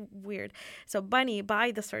weird. So Bunny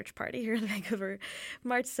by The Search Party here in Vancouver,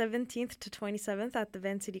 March 17th to 27th at the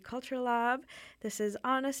Van City Culture Lab. This is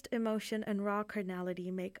honest emotion and raw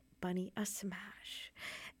carnality make Bunny a smash.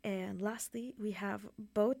 And lastly, we have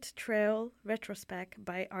Boat Trail Retrospect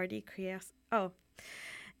by RD Création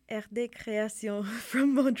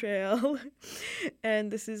from Montreal.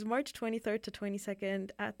 And this is March 23rd to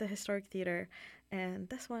 22nd at the Historic Theatre. And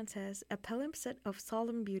this one says, a palimpsest of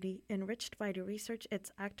solemn beauty, enriched by the research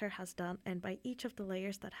its actor has done and by each of the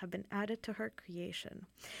layers that have been added to her creation.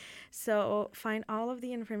 So find all of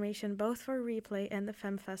the information both for replay and the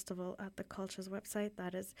Femme Festival at the Cultch's website.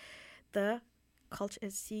 That is the Cultch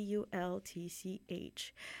is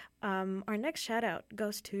CULTCH. Our next shout out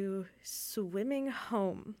goes to Swimming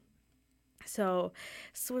Home. So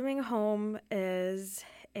Swimming Home is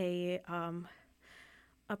a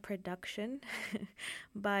production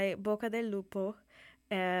by Boca del Lupo,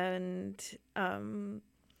 and I'm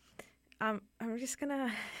just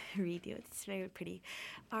gonna read you. It's very pretty.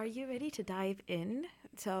 Are you ready to dive in?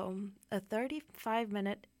 So a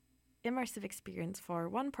 35-minute immersive experience for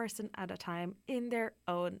one person at a time in their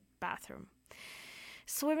own bathroom.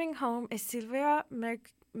 Swimming Home is Silvia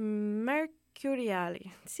Mercuriali's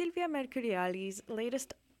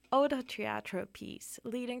latest autoteatro piece,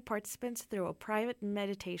 leading participants through a private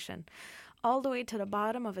meditation all the way to the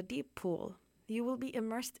bottom of a deep pool. You will be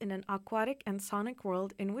immersed in an aquatic and sonic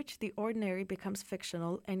world in which the ordinary becomes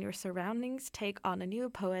fictional and your surroundings take on a new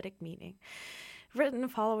poetic meaning. Written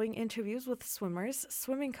following interviews with swimmers,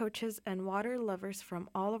 swimming coaches, and water lovers from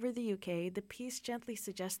all over the UK, the piece gently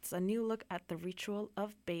suggests a new look at the ritual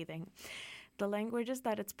of bathing. The languages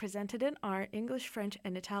that it's presented in are English, French,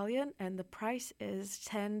 and Italian, and the price is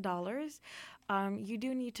 $10. You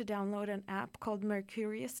do need to download an app called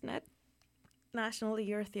Mercuriousnet, National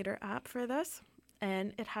Year Theatre app for this,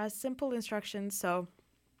 and it has simple instructions. So,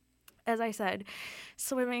 as I said,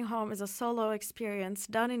 Swimming Home is a solo experience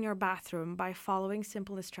done in your bathroom by following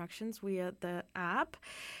simple instructions via the app,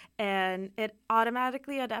 and it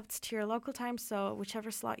automatically adapts to your local time, so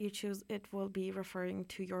whichever slot you choose, it will be referring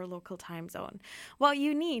to your local time zone. What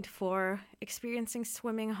you need for experiencing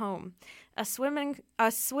Swimming Home: a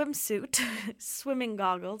swimsuit, swimming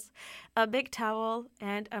goggles, a big towel,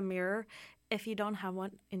 and a mirror, if you don't have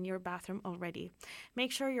one in your bathroom already.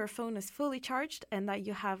 Make sure your phone is fully charged and that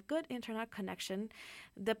you have good internet connection.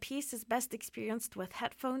 The piece is best experienced with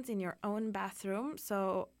headphones in your own bathroom,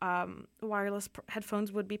 so wireless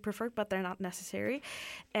headphones would be preferred, but they're not necessary.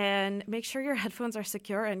 And make sure your headphones are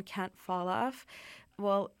secure and can't fall off.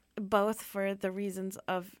 Well, both for the reasons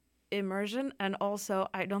of immersion, and also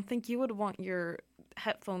I don't think you would want your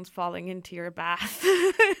headphones falling into your bath.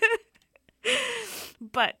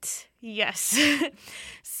 But yes,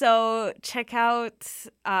 so check out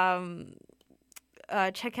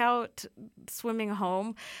Swimming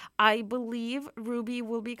Home. I believe Ruby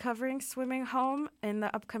will be covering Swimming Home in the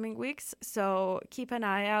upcoming weeks, so keep an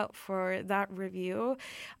eye out for that review.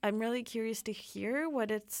 I'm really curious to hear what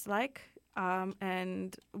it's like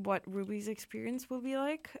and what Ruby's experience will be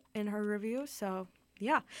like in her review. So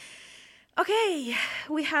yeah. Okay,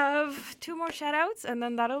 we have 2 more shout outs, and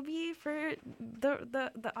then that'll be for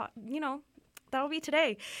that'll be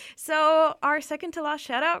today. So our second to last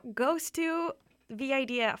shout out goes to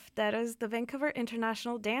VIDF, that is the Vancouver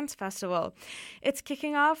International Dance Festival. It's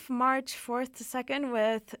kicking off March 4th to 2nd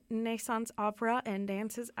with Naissance Opera and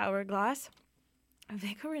Dance's Hourglass.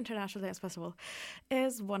 Vancouver International Dance Festival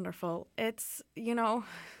is wonderful. It's, they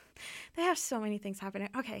have so many things happening.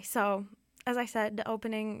 Okay, so as I said, the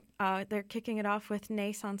opening, they're kicking it off with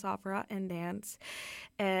Naissance Opera and Dance.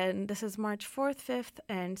 And this is March 4th, 5th,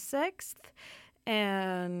 and 6th.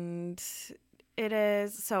 And it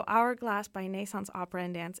is, so Hourglass by Naissance Opera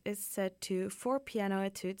and Dance is set to 4 piano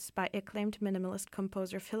etudes by acclaimed minimalist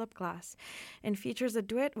composer Philip Glass and features a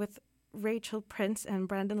duet with Rachel Prince and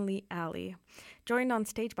Brandon Lee Alley, joined on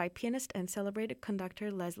stage by pianist and celebrated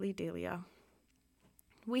conductor Leslie Delia.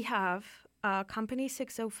 We have Company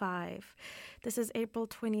 605. This is April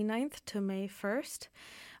 29th to May 1st.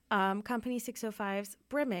 Company 605's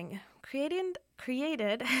Brimming, created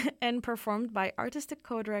and performed by artistic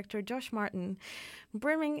co-director Josh Martin.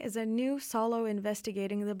 Brimming is a new solo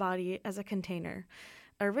investigating the body as a container,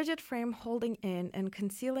 a rigid frame holding in and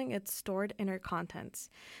concealing its stored inner contents.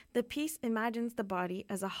 The piece imagines the body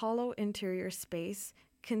as a hollow interior space,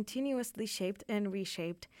 continuously shaped and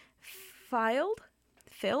reshaped, filled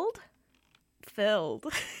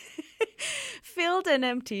and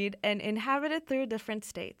emptied, and inhabited through different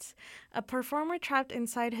states. A performer trapped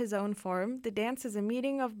inside his own form, the dance is a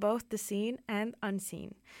meeting of both the seen and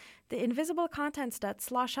unseen. The invisible contents that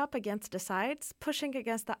slosh up against the sides, pushing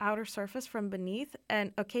against the outer surface from beneath,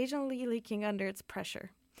 and occasionally leaking under its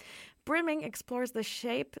pressure. Brimming explores the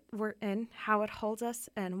shape we're in, how it holds us,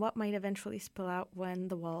 and what might eventually spill out when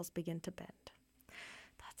the walls begin to bend.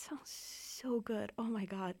 That sounds so good. Oh my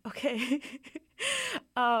God. Okay.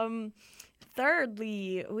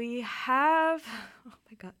 Thirdly, we have, oh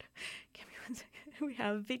my God, give me 1 second. We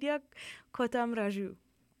have Vidya Kotam Raju.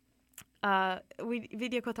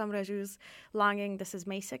 Vidya Kotam Raju's Longing. This is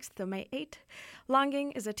May 6th to May 8th.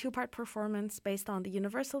 Longing is a 2-part performance based on the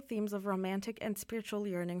universal themes of romantic and spiritual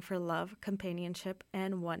yearning for love, companionship,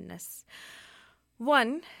 and oneness.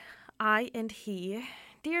 1. I and he.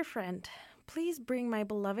 Dear friend, please bring my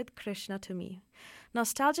beloved Krishna to me.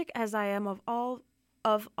 Nostalgic as I am of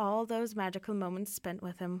all those magical moments spent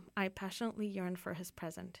with him, I passionately yearn for his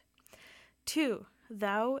present. 2.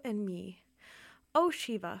 Thou and me. O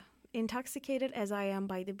Shiva, intoxicated as I am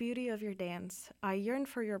by the beauty of your dance, I yearn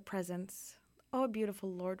for your presence. O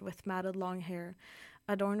beautiful Lord with matted long hair,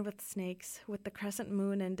 adorned with snakes, with the crescent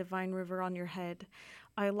moon and divine river on your head.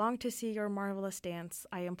 I long to see your marvelous dance.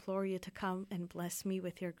 I implore you to come and bless me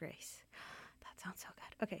with your grace. That sounds so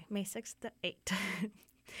good. Okay, May 6th to 8th.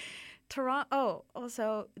 Toronto. Oh,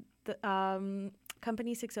 also the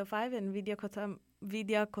Company 605 and Vidya Kotam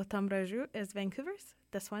Raju is Vancouver's.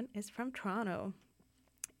 This one is from Toronto.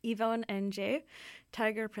 Yvonne and Jay,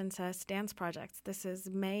 Tiger Princess Dance Projects. This is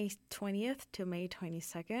May 20th to May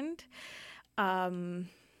 22nd.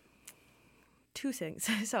 Two things.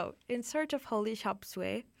 So, in search of Holy Chop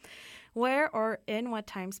Suey, where or in what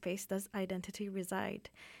time space does identity reside?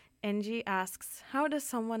 NG asks, how does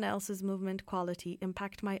someone else's movement quality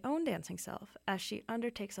impact my own dancing self as she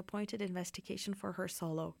undertakes a pointed investigation for her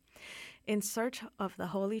solo? In search of the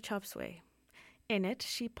Holy Chop Suey. In it,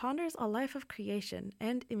 she ponders a life of creation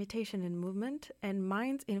and imitation in movement and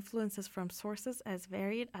mines influences from sources as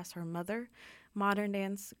varied as her mother, modern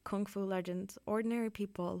dance, kung fu legends, ordinary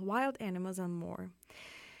people, wild animals, and more.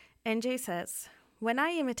 NJ says, when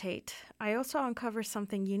I imitate, I also uncover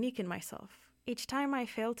something unique in myself. Each time I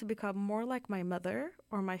fail to become more like my mother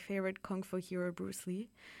or my favorite kung fu hero Bruce Lee,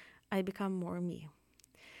 I become more me.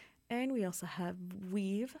 And we also have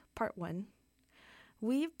Weave Part 1.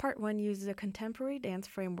 Weave Part 1 uses a contemporary dance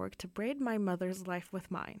framework to braid my mother's life with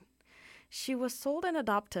mine. She was sold and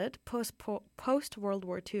adopted post-World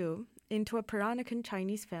War II into a Peranakan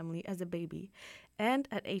Chinese family as a baby, and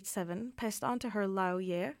at age 7, passed on to her Lao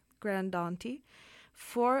Ye, grand-auntie,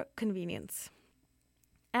 for convenience.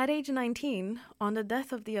 At age 19, on the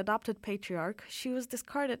death of the adopted patriarch, she was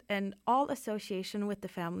discarded and all association with the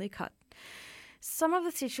family cut. Some of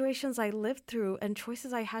the situations I lived through and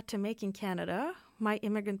choices I had to make in Canada, my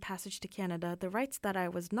immigrant passage to Canada, the rights that I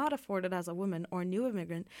was not afforded as a woman or new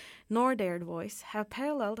immigrant, nor dared voice, have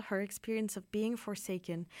paralleled her experience of being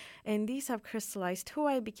forsaken, and these have crystallized who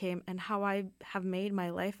I became and how I have made my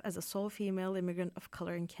life as a sole female immigrant of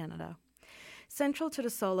color in Canada. Central to the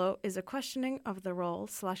solo is a questioning of the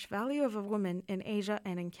role/value of a woman in Asia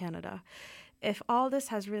and in Canada, if all this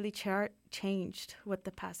has really changed with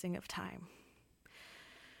the passing of time.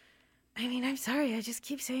 I mean, I'm sorry, I just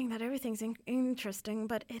keep saying that everything's interesting,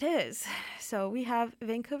 but it is. So we have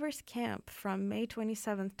Vancouver's Camp from May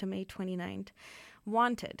 27th to May 29th.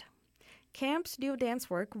 Wanted. Camp's new dance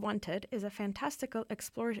work, Wanted, is a fantastical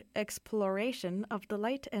exploration of the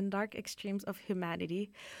light and dark extremes of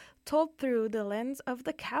humanity, told through the lens of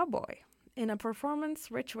the cowboy, in a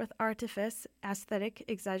performance rich with artifice, aesthetic,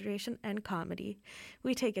 exaggeration, and comedy.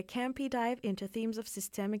 We take a campy dive into themes of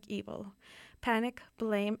systemic evil. Panic,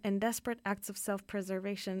 blame, and desperate acts of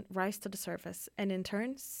self-preservation rise to the surface, and in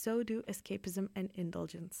turn, so do escapism and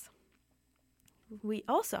indulgence. We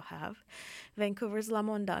also have Vancouver's La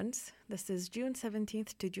Mondance. This is June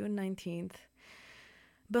 17th to June 19th.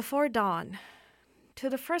 Before dawn. To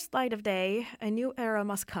the first light of day, a new era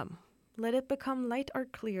must come. Let it become light or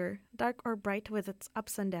clear, dark or bright with its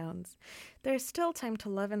ups and downs. There is still time to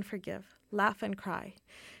love and forgive, laugh and cry.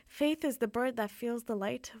 Faith is the bird that feels the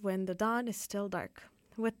light when the dawn is still dark.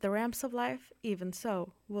 With the ramps of life, even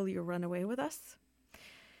so, will you run away with us?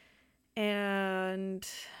 And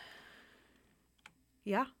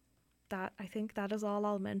yeah, I think that is all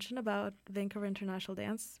I'll mention about Vancouver International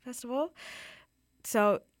Dance Festival.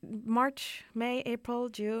 So March, May, April,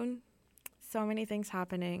 June, so many things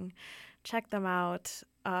happening. Check them out.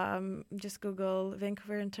 Just Google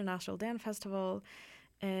Vancouver International Dance Festival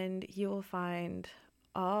and you will find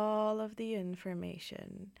all of the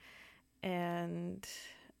information. And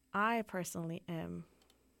I personally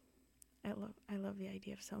I love the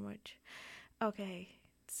idea so much. Okay,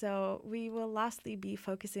 so we will lastly be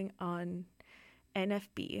focusing on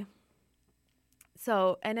NFB.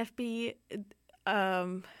 So NFB,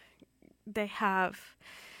 they have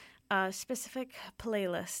a specific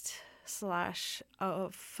playlist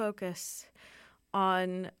 / focus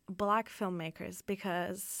on Black filmmakers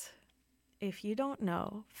because if you don't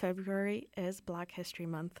know, February is Black History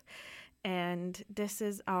Month. And this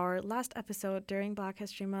is our last episode during Black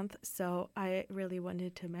History Month, so I really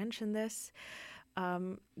wanted to mention this.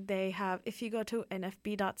 They have, if you go to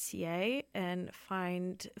nfb.ca and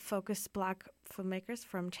find Focus Black Filmmakers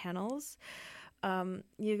from channels,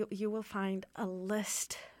 you will find a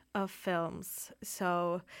list of films.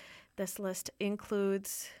 So this list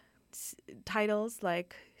includes titles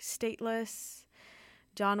like Stateless,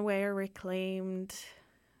 John Wayne Reclaimed,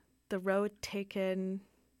 The Road Taken,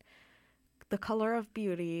 The Color of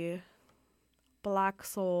Beauty, Black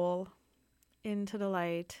Soul, Into the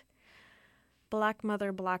Light, Black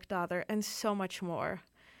Mother, Black Daughter, and so much more.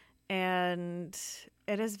 And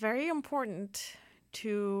it is very important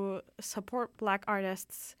to support Black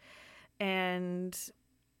artists and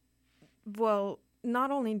well,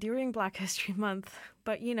 not only during Black History Month,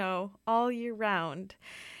 but, all year round.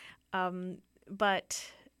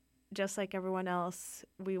 But just like everyone else,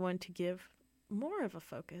 we want to give more of a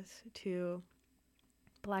focus to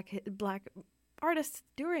Black artists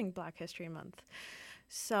during Black History Month.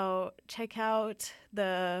 So check out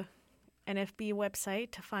the NFB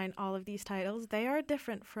website to find all of these titles. They are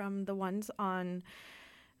different from the ones on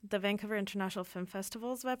the Vancouver International Film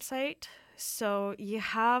Festival's website. So you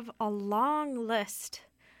have a long list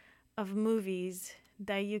of movies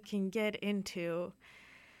that you can get into.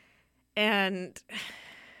 And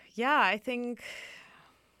yeah, I think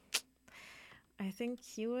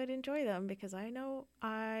you would enjoy them, because I know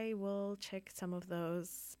I will check some of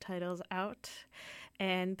those titles out.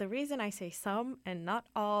 And the reason I say some and not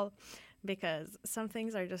all, because some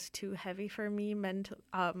things are just too heavy for me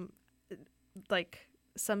like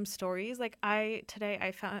some stories. Like I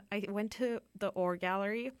went to the Orr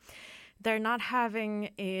Gallery. They're not having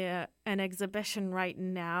an exhibition right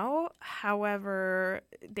now. However,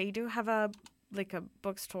 they do have a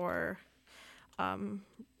bookstore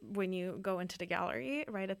when you go into the gallery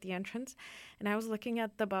right at the entrance. And I was looking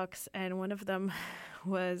at the books, and one of them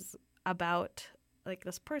was about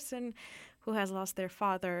this person who has lost their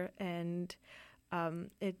father, and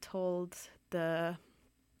it told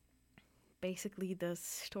basically the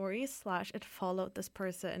story / it followed this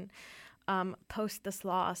person post this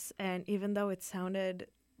loss. And even though it sounded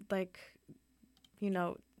it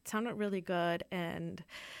sounded really good, and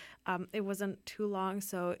it wasn't too long,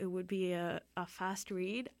 so it would be a fast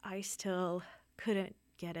read, I still couldn't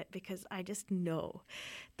get it, because I just know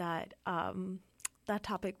that that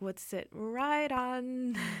topic would sit right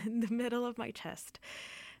on the middle of my chest,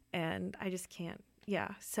 and I just can't.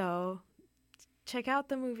 Yeah, so check out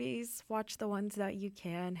the movies, watch the ones that you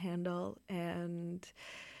can handle, and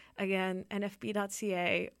again,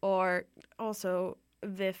 nfb.ca, or also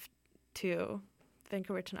VIF to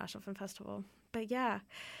Vancouver International Film Festival. But yeah,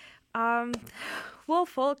 well,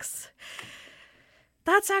 folks,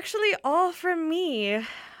 that's actually all from me.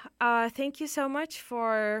 Thank you so much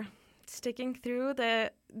for sticking through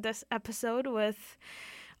this episode with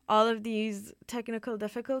all of these technical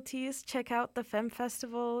difficulties. Check out the Femme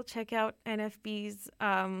Festival. Check out NFB's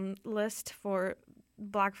list for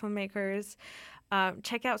Black filmmakers.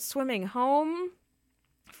 Check out Swimming Home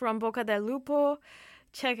from Boca del Lupo.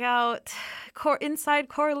 Check out Inside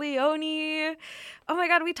Chor Leoni. Oh my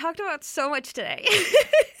God, we talked about so much today.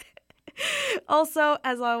 Also,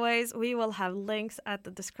 as always, we will have links at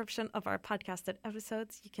the description of our podcasted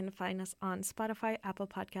episodes. You can find us on Spotify, Apple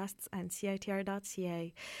Podcasts, and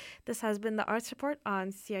CITR.ca. This has been the Arts Report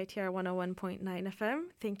on CITR 101.9 FM.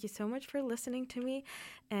 Thank you so much for listening to me,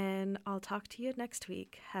 and I'll talk to you next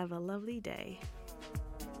week. Have a lovely day.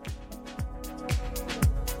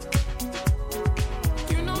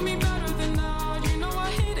 You know me better than that. You know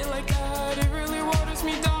I hate it like that. It really waters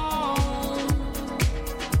me down.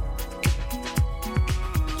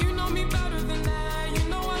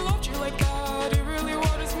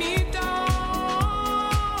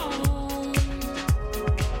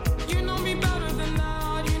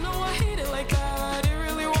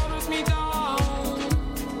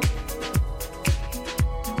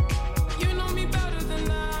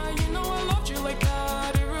 Like that.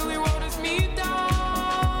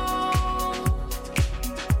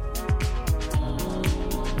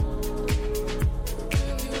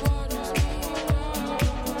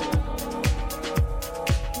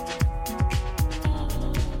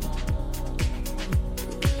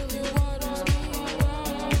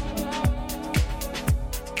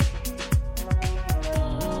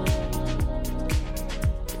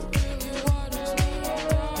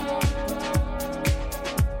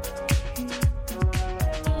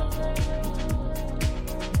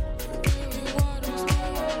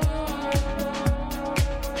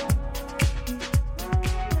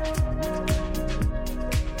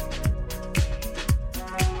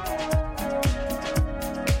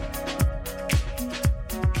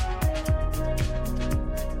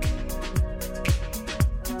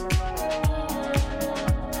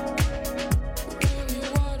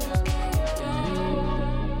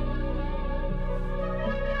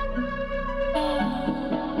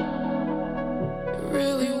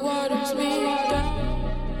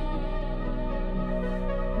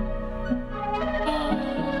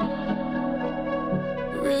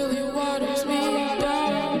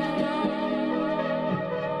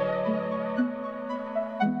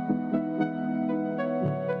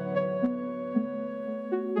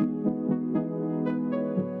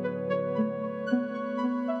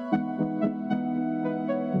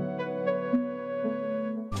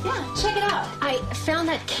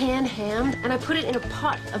 that canned ham, and I put it in a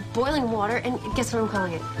pot of boiling water, and guess what I'm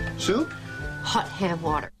calling it? Soup? Hot ham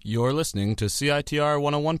water. You're listening to CITR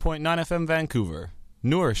 101.9 FM Vancouver,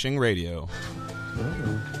 nourishing radio.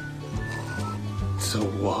 So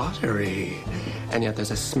watery. And yet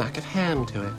there's a smack of ham to it.